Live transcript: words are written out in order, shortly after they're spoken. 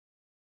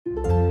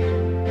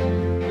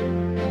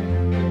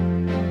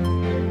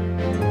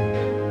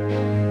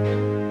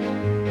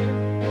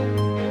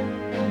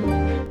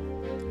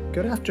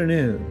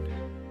afternoon.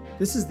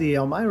 This is the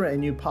Elmira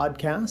and You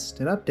podcast,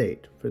 an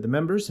update for the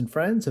members and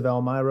friends of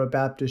Elmira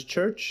Baptist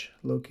Church,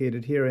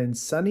 located here in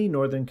sunny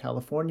Northern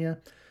California.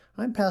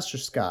 I'm Pastor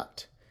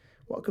Scott.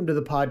 Welcome to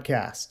the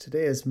podcast.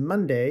 Today is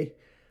Monday,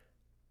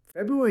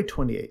 February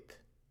 28th,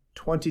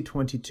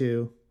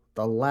 2022,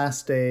 the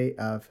last day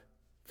of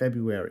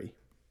February.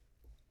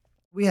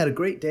 We had a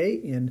great day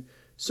in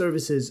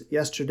services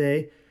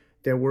yesterday.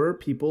 There were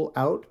people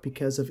out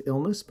because of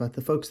illness, but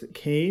the folks that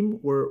came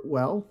were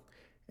well,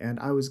 and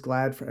I was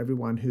glad for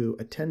everyone who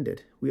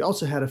attended. We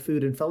also had a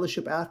food and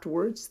fellowship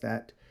afterwards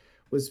that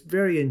was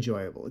very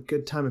enjoyable. A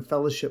good time of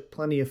fellowship,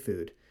 plenty of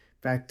food.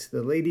 In fact,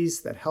 the ladies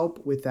that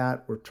help with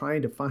that were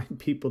trying to find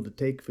people to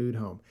take food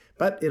home.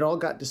 But it all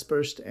got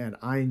dispersed, and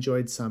I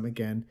enjoyed some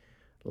again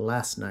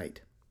last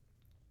night.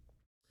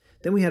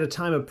 Then we had a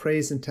time of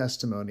praise and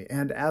testimony,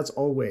 and as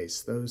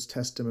always, those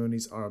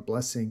testimonies are a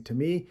blessing to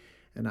me,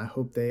 and I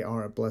hope they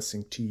are a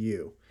blessing to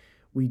you.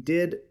 We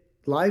did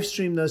live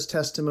stream those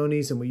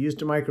testimonies and we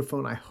used a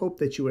microphone. I hope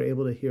that you were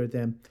able to hear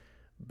them,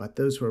 but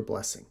those were a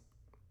blessing.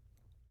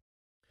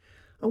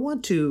 I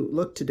want to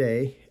look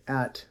today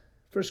at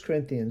 1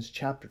 Corinthians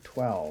chapter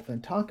 12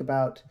 and talk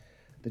about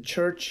the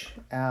church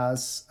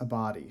as a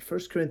body.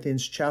 1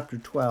 Corinthians chapter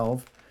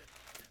 12,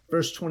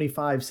 verse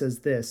 25 says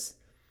this,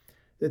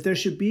 that there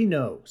should be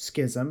no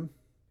schism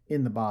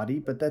in the body,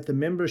 but that the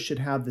members should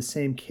have the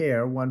same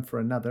care one for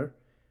another.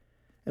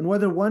 And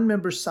whether one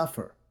member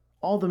suffer,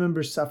 all the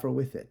members suffer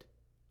with it.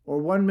 Or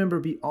one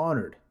member be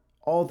honored,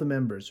 all the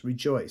members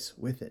rejoice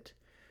with it.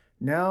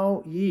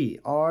 Now ye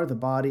are the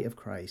body of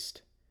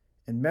Christ,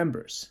 and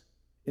members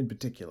in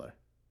particular.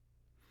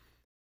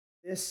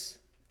 This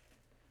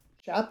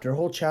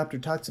whole chapter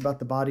talks about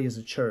the body as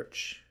a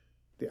church.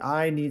 The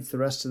eye needs the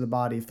rest of the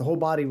body. If the whole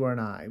body were an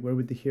eye, where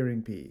would the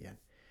hearing be? And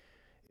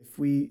if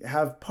we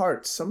have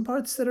parts, some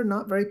parts that are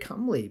not very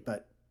comely,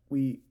 but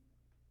we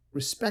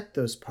respect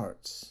those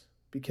parts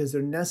because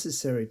they're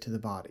necessary to the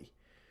body.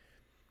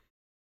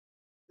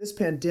 This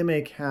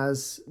pandemic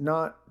has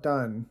not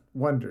done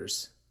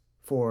wonders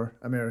for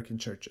American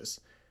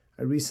churches.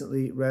 I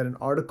recently read an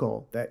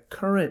article that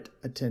current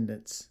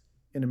attendance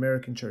in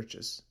American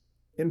churches,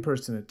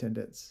 in-person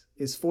attendance,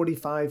 is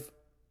 45%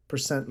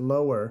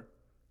 lower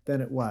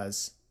than it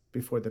was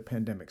before the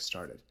pandemic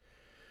started.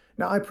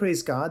 Now, I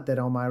praise God that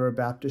Elmira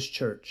Baptist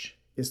Church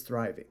is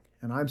thriving,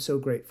 and I'm so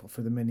grateful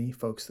for the many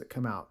folks that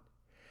come out.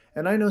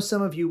 And I know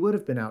some of you would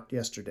have been out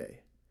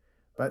yesterday,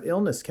 but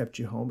illness kept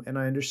you home, and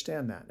I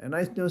understand that. And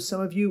I know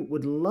some of you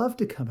would love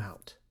to come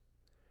out,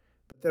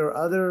 but there are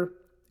other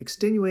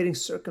extenuating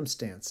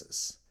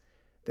circumstances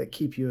that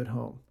keep you at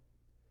home.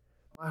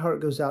 My heart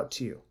goes out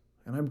to you,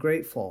 and I'm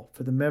grateful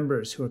for the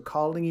members who are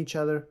calling each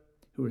other,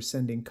 who are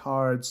sending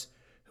cards,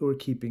 who are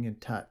keeping in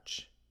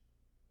touch.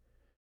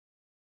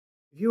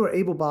 If you are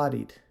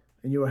able-bodied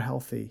and you are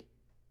healthy,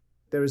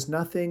 there is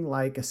nothing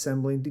like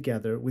assembling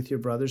together with your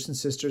brothers and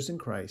sisters in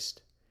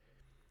Christ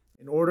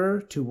in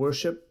order to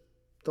worship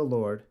the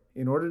Lord,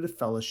 in order to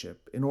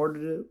fellowship, in order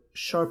to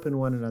sharpen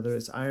one another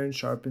as iron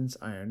sharpens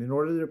iron, in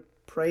order to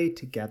pray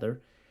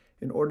together,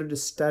 in order to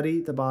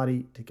study the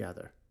body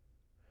together.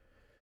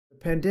 The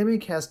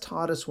pandemic has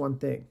taught us one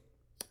thing,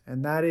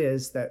 and that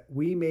is that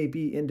we may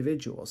be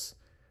individuals,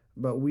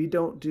 but we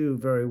don't do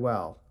very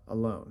well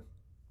alone.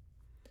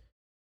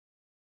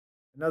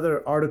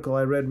 Another article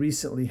I read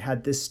recently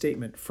had this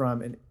statement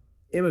from an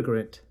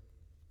immigrant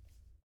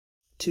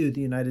to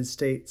the United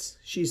States.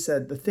 She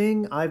said, "The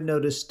thing I've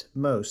noticed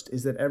most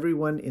is that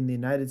everyone in the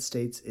United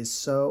States is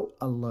so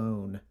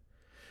alone.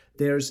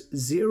 There's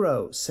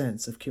zero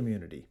sense of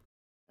community.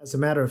 As a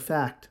matter of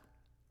fact,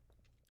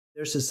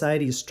 their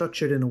society is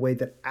structured in a way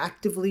that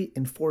actively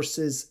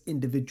enforces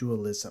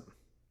individualism."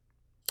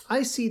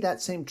 I see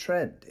that same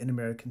trend in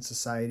American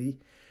society,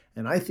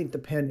 and I think the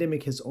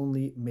pandemic has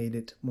only made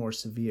it more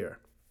severe.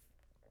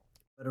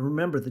 But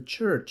remember, the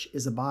church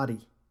is a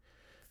body.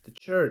 The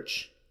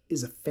church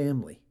is a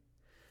family.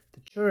 The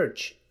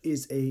church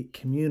is a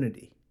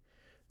community.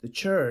 The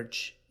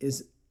church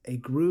is a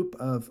group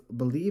of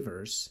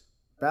believers,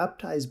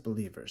 baptized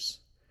believers,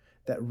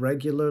 that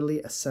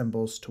regularly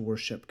assembles to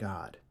worship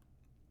God.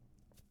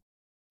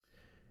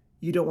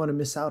 You don't want to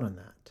miss out on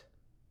that.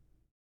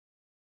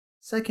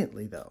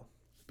 Secondly, though,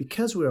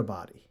 because we're a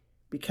body,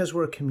 because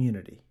we're a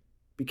community,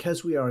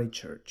 because we are a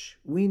church,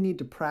 we need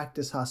to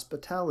practice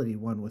hospitality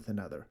one with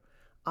another.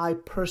 I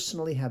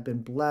personally have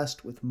been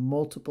blessed with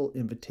multiple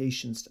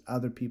invitations to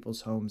other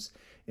people's homes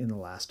in the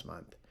last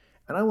month.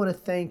 And I want to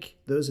thank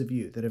those of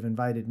you that have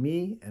invited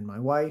me and my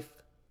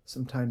wife,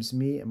 sometimes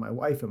me and my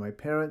wife and my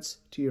parents,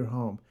 to your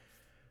home.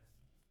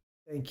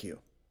 Thank you.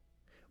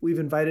 We've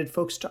invited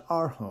folks to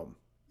our home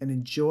and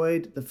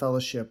enjoyed the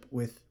fellowship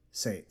with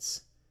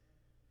saints.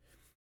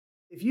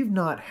 If you've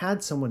not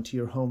had someone to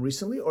your home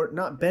recently or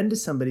not been to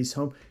somebody's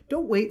home,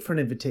 don't wait for an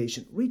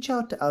invitation. Reach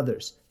out to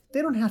others.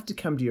 They don't have to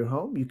come to your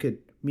home. You could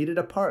meet at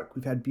a park.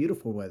 We've had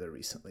beautiful weather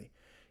recently.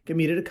 You can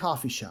meet at a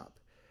coffee shop.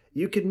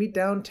 You could meet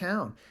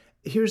downtown.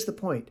 Here's the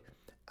point.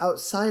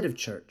 Outside of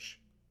church,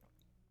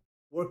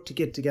 work to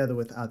get together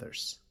with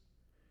others.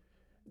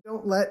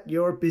 Don't let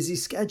your busy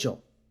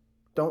schedule,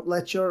 don't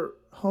let your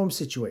home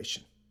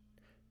situation,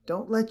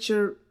 don't let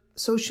your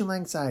social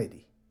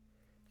anxiety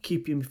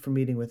keep you from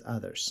meeting with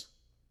others.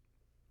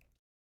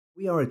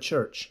 We are a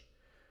church,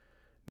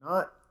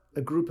 not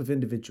a group of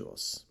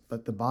individuals,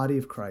 but the body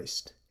of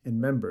Christ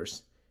and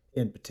members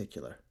in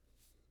particular.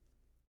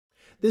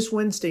 This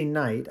Wednesday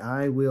night,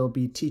 I will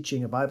be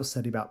teaching a Bible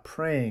study about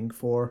praying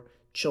for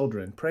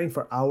children, praying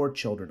for our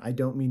children. I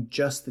don't mean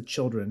just the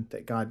children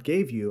that God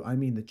gave you, I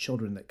mean the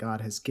children that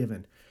God has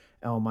given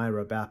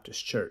Elmira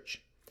Baptist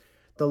Church.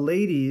 The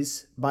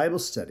ladies' Bible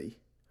study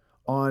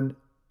on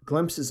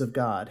Glimpses of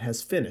God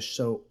has finished,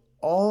 so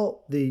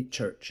all the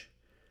church,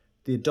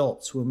 the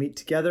adults, will meet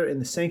together in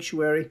the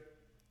sanctuary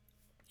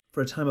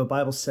for a time of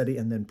Bible study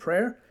and then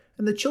prayer,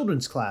 and the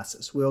children's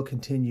classes will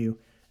continue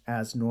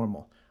as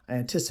normal. I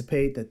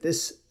anticipate that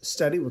this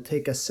study will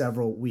take us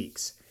several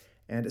weeks,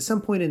 and at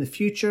some point in the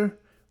future,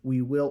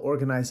 we will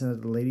organize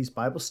another ladies'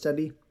 Bible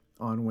study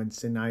on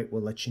Wednesday night.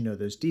 We'll let you know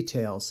those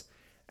details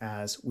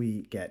as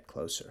we get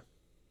closer.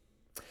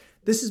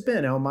 This has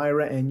been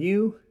Elmira and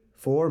You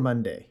for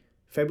Monday,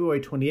 February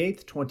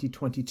 28th,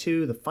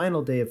 2022, the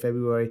final day of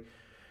February.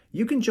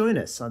 You can join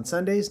us on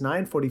Sundays,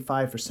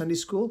 9:45 for Sunday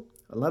school,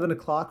 11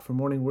 o'clock for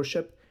morning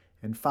worship,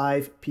 and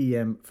 5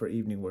 p.m. for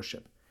evening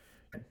worship.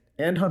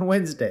 And on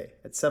Wednesday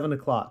at 7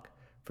 o'clock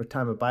for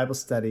time of Bible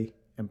study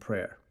and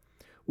prayer.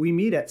 We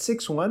meet at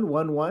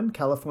 6111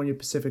 California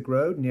Pacific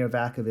Road near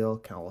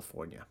Vacaville,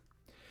 California.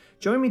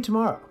 Join me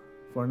tomorrow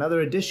for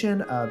another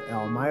edition of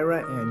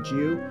Elmira and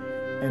You,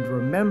 and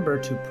remember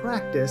to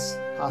practice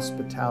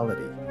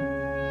hospitality.